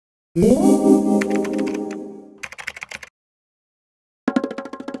Hola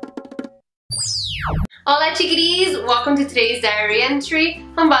chiquitis! Welcome to today's diary entry.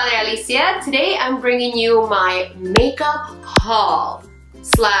 I'm Valerie Alicia. Today I'm bringing you my makeup haul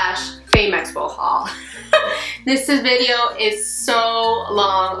slash Phamexpo haul. This video is so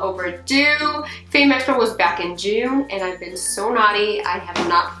long overdue. Phamexpo was back in June and I've been so naughty. I have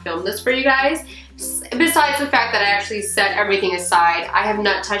not filmed this for you guys. Besides the fact that I actually set everything aside, I have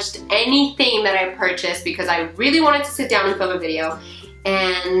not touched anything that I purchased because I really wanted to sit down and film a video.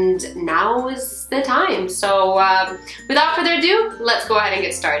 And now is the time. So without further ado, let's go ahead and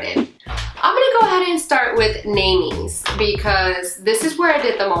get started. I'm gonna go ahead and start with namings because this is where I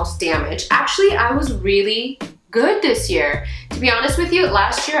did the most damage. Actually, I was really good this year. To be honest with you,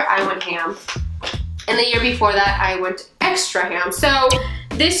 last year I went ham. And the year before that, I went extra ham. So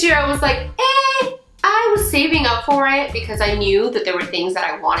this year I was like, I was saving up for it because I knew that there were things that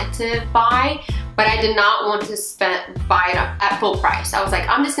I wanted to buy, but I did not want to buy it at full price. I was like,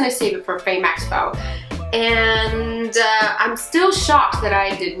 I'm just gonna save it for Phamexpo. And I'm still shocked that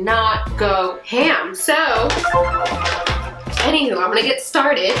I did not go ham. So, anywho, I'm gonna get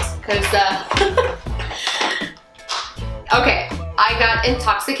started because, okay. I got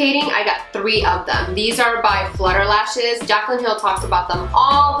intoxicating. I got 3 of them. These are by Flutter Lashes. Jaclyn Hill talks about them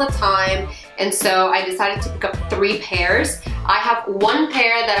all the time. And so I decided to pick up 3 pairs. I have 1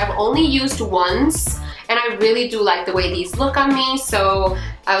 pair that I've only used once. And I really do like the way these look on me. So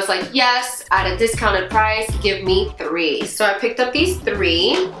I was like, yes, at a discounted price, give me 3. So I picked up these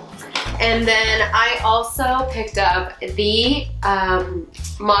 3. And then I also picked up the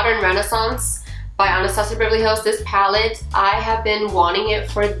Modern Renaissance by Anastasia Beverly Hills. This palette, I have been wanting it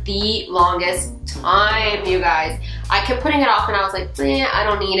for the longest time, you guys. I kept putting it off and I was like, I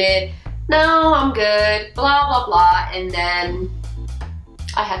don't need it. No, I'm good, blah, blah, blah. And then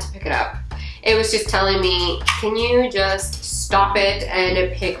I had to pick it up. It was just telling me, can you just stop it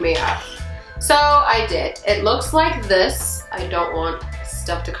and pick me up? So I did. It looks like this. I don't want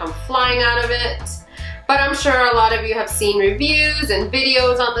stuff to come flying out of it. But I'm sure a lot of you have seen reviews and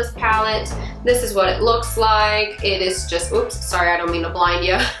videos on this palette. This is what it looks like. It is just, oops, sorry, I don't mean to blind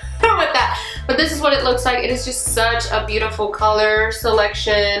you with that. But this is what it looks like. It is just such a beautiful color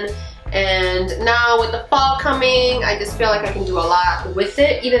selection. And now with the fall coming, I just feel like I can do a lot with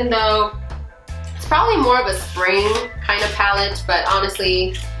it, even though it's probably more of a spring kind of palette. But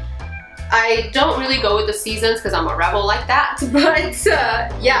honestly, I don't really go with the seasons because I'm a rebel like that, but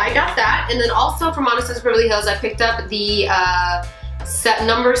yeah, I got that. And then also from Anastasia Beverly Hills, I picked up the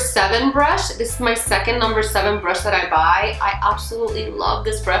number 7 brush. This is my second number 7 brush that I buy. I absolutely love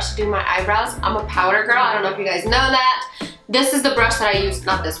this brush to do my eyebrows. I'm a powder girl. I don't know if you guys know that. This is the brush that I use,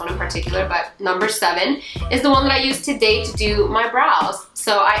 not this one in particular, but number 7 is the one that I use today to do my brows.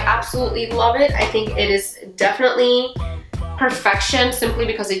 So I absolutely love it. I think it is definitely perfection simply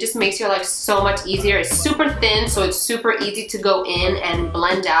because it just makes your life so much easier. It's super thin, so it's super easy to go in and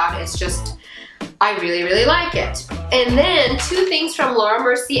blend out. It's just, I really, really like it. And then 2 things from Laura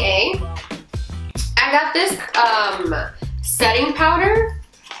Mercier. I got this setting powder.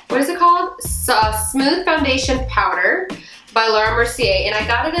 What is it called? Smooth Foundation Powder by Laura Mercier. And I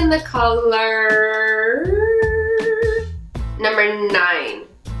got it in the color number 9.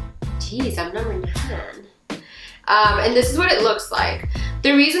 Jeez, I'm number 9. And this is what it looks like.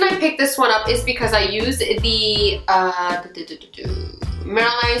 The reason I picked this one up is because I used the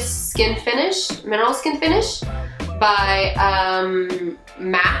Mineral Skin Finish by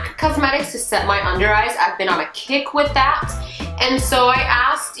MAC Cosmetics to set my under eyes. I've been on a kick with that. And so I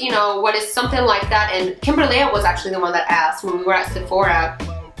asked, you know, what is something like that? And Kimberly was actually the one that asked when we were at Sephora,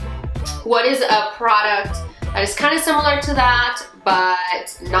 what is a product that is kind of similar to that,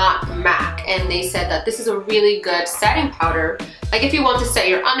 but not MAC? And they said that this is a really good setting powder. Like if you want to set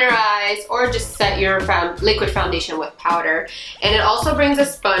your under eyes or just set your liquid foundation with powder. And it also brings a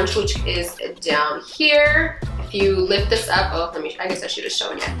sponge, which is down here. If you lift this up, oh, I guess I should have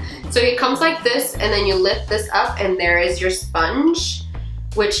shown you. So it comes like this, and then you lift this up and there is your sponge,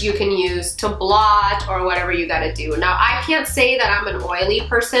 which you can use to blot or whatever you gotta do. Now, I can't say that I'm an oily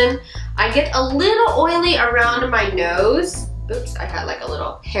person. I get a little oily around my nose. Oops, I got like a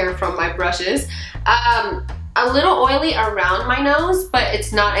little hair from my brushes. A little oily around my nose, but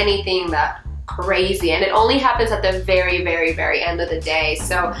it's not anything that crazy. And it only happens at the very, very, very end of the day.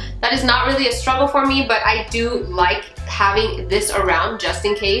 So that is not really a struggle for me, but I do like having this around just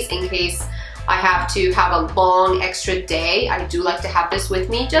in case I have to have a long extra day. I do like to have this with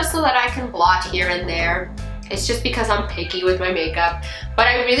me just so that I can blot here and there. It's just because I'm picky with my makeup. But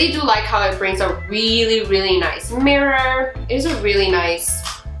I really do like how it brings a really, really nice mirror. It is a really nice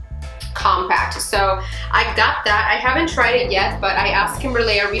compact. So I got that. I haven't tried it yet, but I asked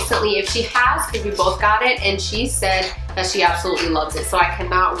Kimberly recently if she has, because we both got it, and she said that she absolutely loves it. So I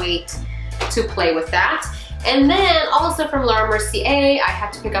cannot wait to play with that. And then also from Laura Mercier, I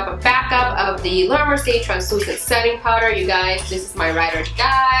had to pick up a backup of the Laura Mercier translucent setting powder. You guys, this is my ride or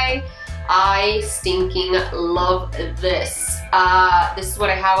die. I stinking love this. This is what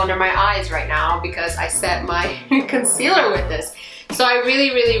I have under my eyes right now because I set my concealer with this. So I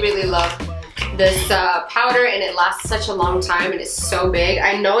really love this powder, and it lasts such a long time and it's so big.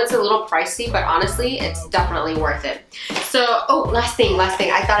 I know it's a little pricey, but honestly, it's definitely worth it. So, oh, last thing.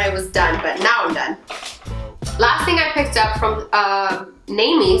 I thought I was done, but now I'm done. Last thing I picked up from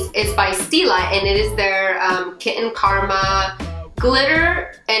Namies is by Stila, and it is their Kitten Karma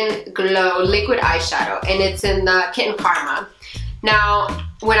Glitter and Glow Liquid Eyeshadow, and it's in the Kitten Karma. Now,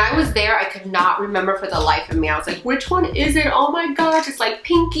 when I was there, I could not remember for the life of me. I was like, which one is it? Oh my gosh, it's like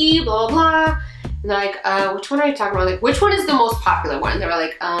pinky, blah, blah. Like, which one are you talking about? Like, which one is the most popular one? They were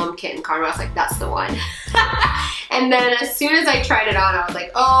like, Kitten Karma. I was like, that's the one. And then as soon as I tried it on, I was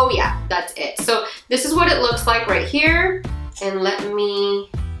like, oh yeah, that's it. So this is what it looks like right here. And let me,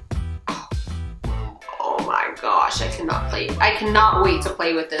 oh my gosh, I cannot wait to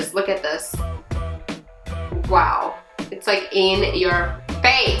play with this. Look at this. Wow. It's like in your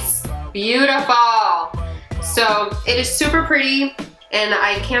face. Beautiful. So it is super pretty, and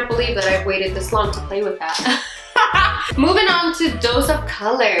I can't believe that I've waited this long to play with that. Moving on to Dose of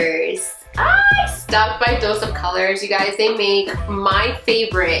Colors. I stuck by Dose of Colors. You guys, they make my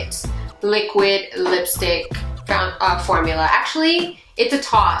favorite liquid lipstick formula. Actually, it's a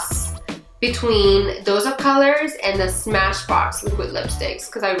toss between Dose of Colors and the Smashbox liquid lipsticks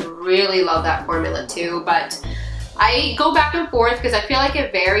because I really love that formula too, but I go back and forth because I feel like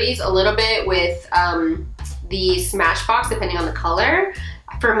it varies a little bit with the Smashbox depending on the color.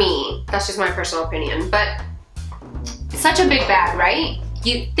 For me, that's just my personal opinion, but it's such a big bag, right?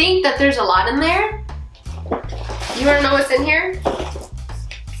 You think that there's a lot in there? You wanna know what's in here?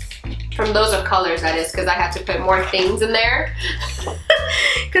 From Dose of Colors, that is, because I had to put more things in there.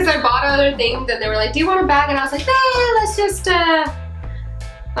 Because I bought other things and they were like, do you want a bag? And I was like, nah, let's just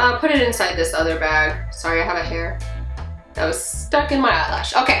put it inside this other bag. Sorry, I have a hair that was stuck in my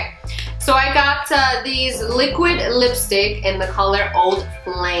eyelash. Okay, so I got these liquid lipstick in the color Old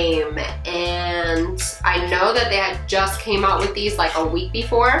Flame, and I know that they had just came out with these like a week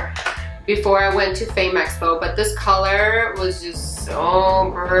before I went to Phamexpo, but this color was just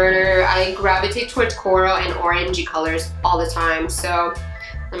so pretty. I gravitate towards coral and orangey colors all the time, so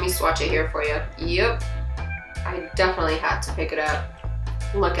let me swatch it here for you. Yep, I definitely had to pick it up.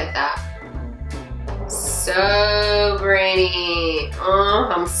 Look at that. So pretty. Oh,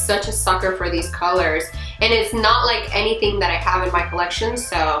 I'm such a sucker for these colors. And it's not like anything that I have in my collection,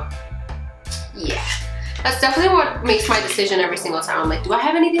 so yeah. That's definitely what makes my decision every single time. I'm like, do I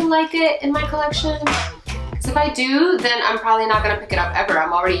have anything like it in my collection? Because if I do, then I'm probably not gonna pick it up ever.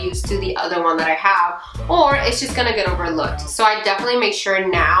 I'm already used to the other one that I have, or it's just gonna get overlooked. So I definitely make sure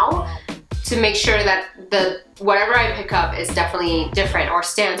now to make sure that whatever I pick up is definitely different or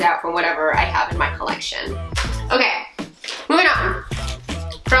stands out from whatever I have in my collection. Okay, moving on.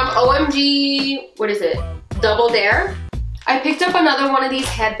 From OMG, what is it? Double Dare. I picked up another one of these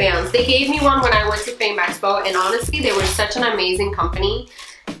headbands. They gave me one when I went to Phamexpo, and honestly, they were such an amazing company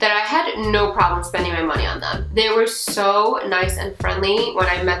that I had no problem spending my money on them. They were so nice and friendly when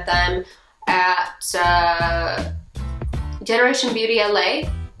I met them at Generation Beauty LA,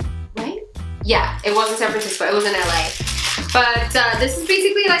 right? Yeah, it wasn't San Francisco, it was in LA. But this is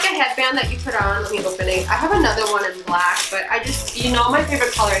basically like a headband that you put on. Let me open it. I have another one in black, but I just, you know, my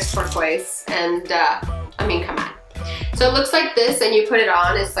favorite color is turquoise, and I mean, come on. So it looks like this, and you put it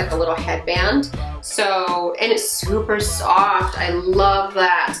on, it's like a little headband. So, and it's super soft. I love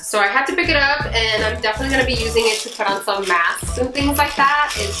that. So I had to pick it up, and I'm definitely gonna be using it to put on some masks and things like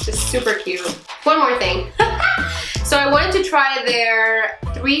that. It's just super cute. One more thing. So I wanted to try their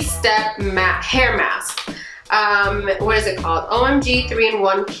 3-step hair mask. What is it called? OMG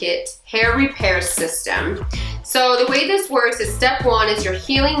 3-in-1 Kit Hair Repair System. So the way this works is step 1 is your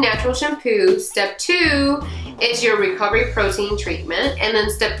healing natural shampoo, step 2 is your recovery protein treatment, and then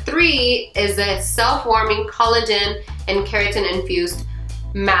step 3 is a self-warming collagen and keratin infused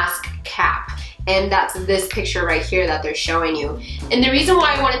mask cap. And that's this picture right here that they're showing you. And the reason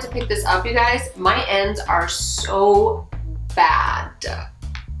why I wanted to pick this up, you guys, my ends are so bad.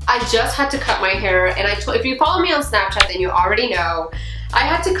 I just had to cut my hair, and if you follow me on Snapchat, then you already know, I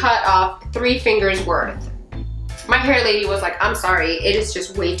had to cut off 3 fingers worth. My hair lady was like, I'm sorry, it is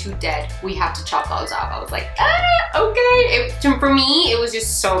just way too dead. We have to chop those off. I was like, okay. For me, it was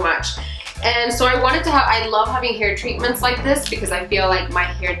just so much. And so I wanted to have, I love having hair treatments like this because I feel like my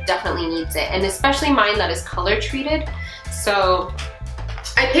hair definitely needs it, and especially mine that is color treated. So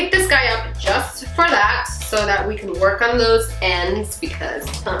I picked this guy up just for that, so that we can work on those ends because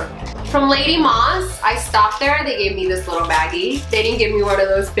From Lady Moss, I stopped there, they gave me this little baggie. They didn't give me one of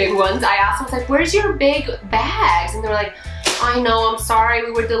those big ones. I asked them, I was like, where's your big bags? And they were like, I know, I'm sorry,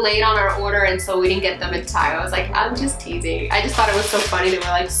 we were delayed on our order and so we didn't get them in time. I was like, I'm just teasing. I just thought it was so funny. They were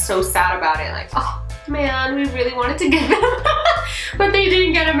like so sad about it. Like, oh man, we really wanted to get them, but they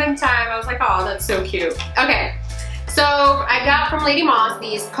didn't get them in time. I was like, oh, that's so cute. Okay, so I got from Lady Moss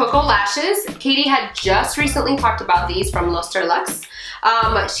these Cocoa Lashes. Katie had just recently talked about these from Luster Luxe.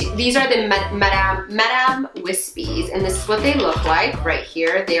 These are the Madame Wispies, and this is what they look like right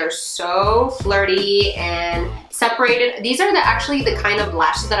here. They are so flirty and separated. These are actually the kind of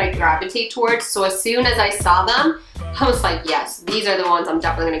lashes that I gravitate towards, so as soon as I saw them, I was like, yes, these are the ones I'm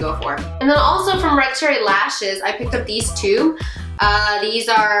definitely gonna go for. And then also from Red Cherry Lashes, I picked up these two. These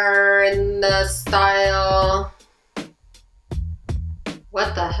are in the style,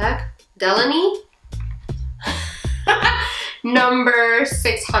 what the heck? Delaney? Number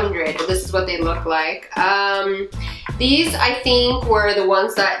 600. This is what they look like. These I think were the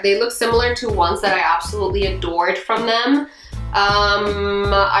ones that, they look similar to ones that I absolutely adored from them.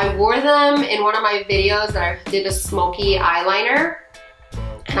 I wore them in one of my videos that I did a smoky eyeliner.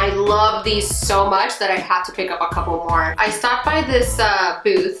 And I love these so much that I had to pick up a couple more. I stopped by this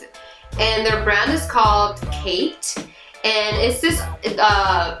booth and their brand is called Kate. And it's this,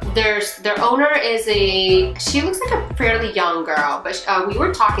 their owner is she looks like a fairly young girl, but we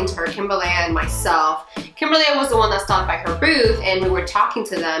were talking to her, Kimberly and myself. Kimberly was the one that stopped by her booth and we were talking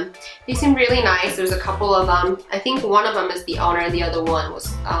to them. They seemed really nice. There's a couple of them. I think one of them is the owner and the other one was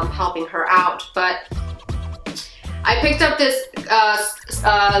helping her out. But I picked up this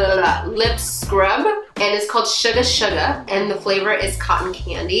lip scrub and it's called Sugar Sugar and the flavor is cotton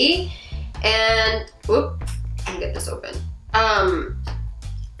candy. And, whoop. Let me get this open. Oh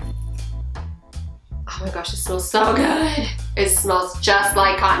my gosh, it smells so good. It smells just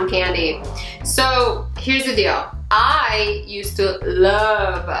like cotton candy. So here's the deal. I used to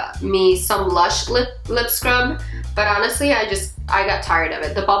love me some Lush lip scrub, but honestly, I got tired of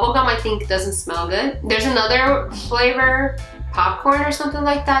it. The bubblegum I think doesn't smell good. There's another flavor, popcorn or something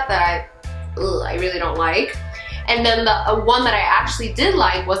like that, that I really don't like. And then the one that I actually did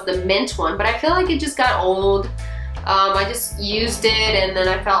like was the mint one, but I feel like it just got old. I just used it and then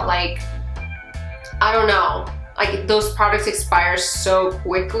I felt like, I don't know, like those products expire so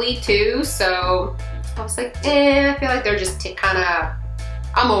quickly too. So I was like, I feel like they're just kind of,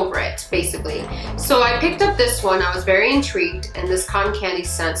 I'm over it basically. So I picked up this one. I was very intrigued and this cotton candy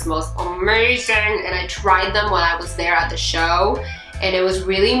scent smells amazing. And I tried them when I was there at the show. And it was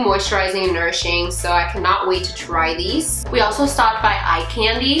really moisturizing and nourishing, so I cannot wait to try these. We also stopped by Eye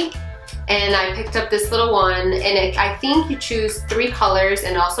Candy, and I picked up this little one, and I think you choose 3 colors,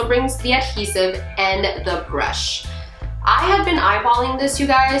 and it also brings the adhesive and the brush. I had been eyeballing this, you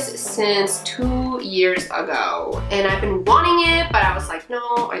guys, since 2 years ago, and I've been wanting it, but I was like,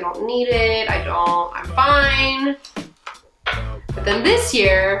 no, I don't need it, I'm fine. But then this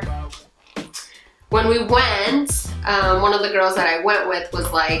year, when we went, one of the girls that I went with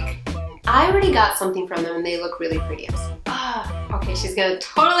was like, I already got something from them and they look really pretty. I was like, oh, okay, she's gonna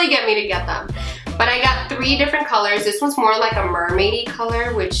totally get me to get them. But I got 3 different colors. This one's more like a mermaidy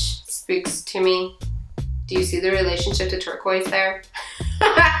color, which speaks to me. Do you see the relationship to turquoise there?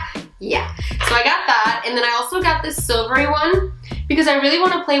 Yeah, so I got that. And then I also got this silvery one because I really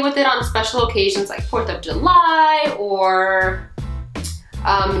want to play with it on special occasions like 4th of July or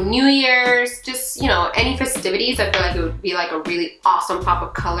New Year's, just, you know, any festivities. I feel like it would be like a really awesome pop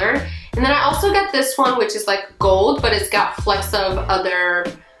of color. And then I also got this one, which is like gold, but it's got flecks of other,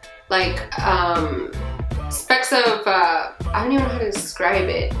 like, specks of, I don't even know how to describe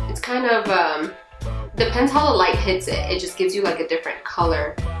it. It's kind of, depends how the light hits it. It just gives you like a different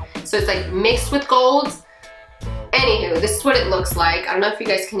color. So it's like mixed with gold. Anywho, this is what it looks like. I don't know if you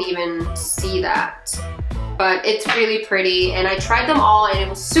guys can even see that, but it's really pretty. And I tried them all and it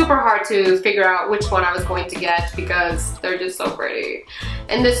was super hard to figure out which one I was going to get because they're just so pretty.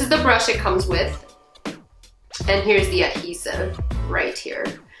 And this is the brush it comes with. And here's the adhesive right here.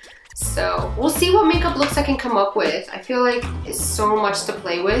 So we'll see what makeup looks I can come up with. I feel like it's so much to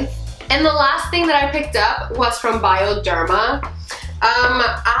play with. And the last thing that I picked up was from Bioderma.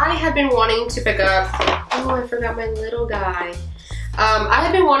 I had been wanting to pick up, oh, I forgot my little guy. I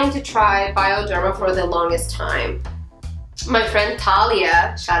had been wanting to try Bioderma for the longest time. My friend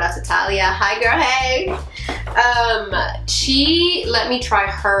Talia, shout out to Talia, hi girl, hey. She let me try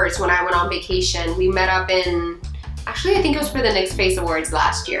hers when I went on vacation. We met up in, actually I think it was for the Next Face Awards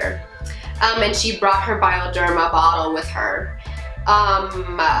last year. And she brought her Bioderma bottle with her.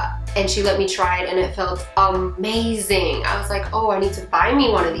 And she let me try it and it felt amazing. I was like, oh, I need to buy me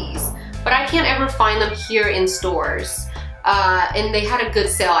one of these. But I can't ever find them here in stores. And they had a good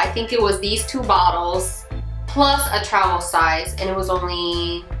sale. I think it was these 2 bottles plus a travel size, and it was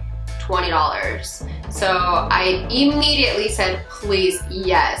only $20. So I immediately said, please,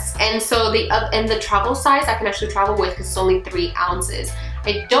 yes. And so the travel size I can actually travel with because it's only 3 ounces.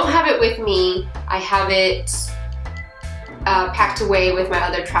 I don't have it with me. I have it packed away with my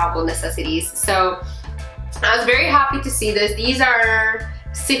other travel necessities. So I was very happy to see this. These are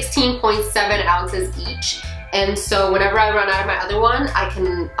 16.7 ounces each. And so whenever I run out of my other one,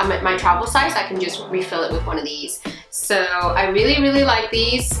 I'm at my travel size, I can just refill it with one of these. So I really, really like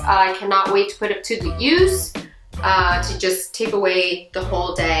these. I cannot wait to put it to good use, to just take away the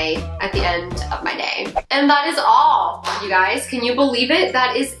whole day at the end of my day. And that is all, you guys. Can you believe it?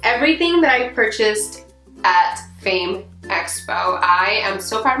 That is everything that I purchased at Phamexpo. I am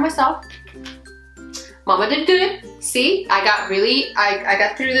so proud of myself. Mama did good. See, I got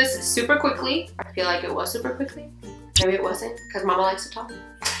through this super quickly. I feel like it was super quickly. Maybe it wasn't, because Mama likes to talk.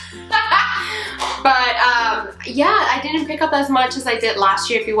 But yeah, I didn't pick up as much as I did last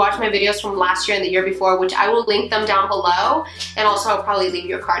year. If you watch my videos from last year and the year before, which I will link them down below, and also I'll probably leave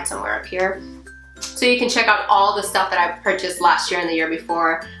your card somewhere up here, so you can check out all the stuff that I purchased last year and the year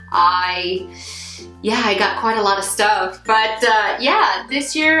before. Yeah, I got quite a lot of stuff. But yeah,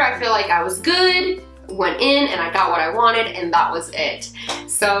 this year I feel like I was good. Went in and I got what I wanted, and that was it.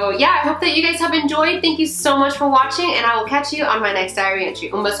 So yeah, I hope that you guys have enjoyed. Thank you so much for watching, and I will catch you on my next diary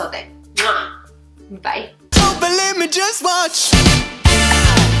entry. Un besote. Mwah. Bye. Don't believe me, just watch.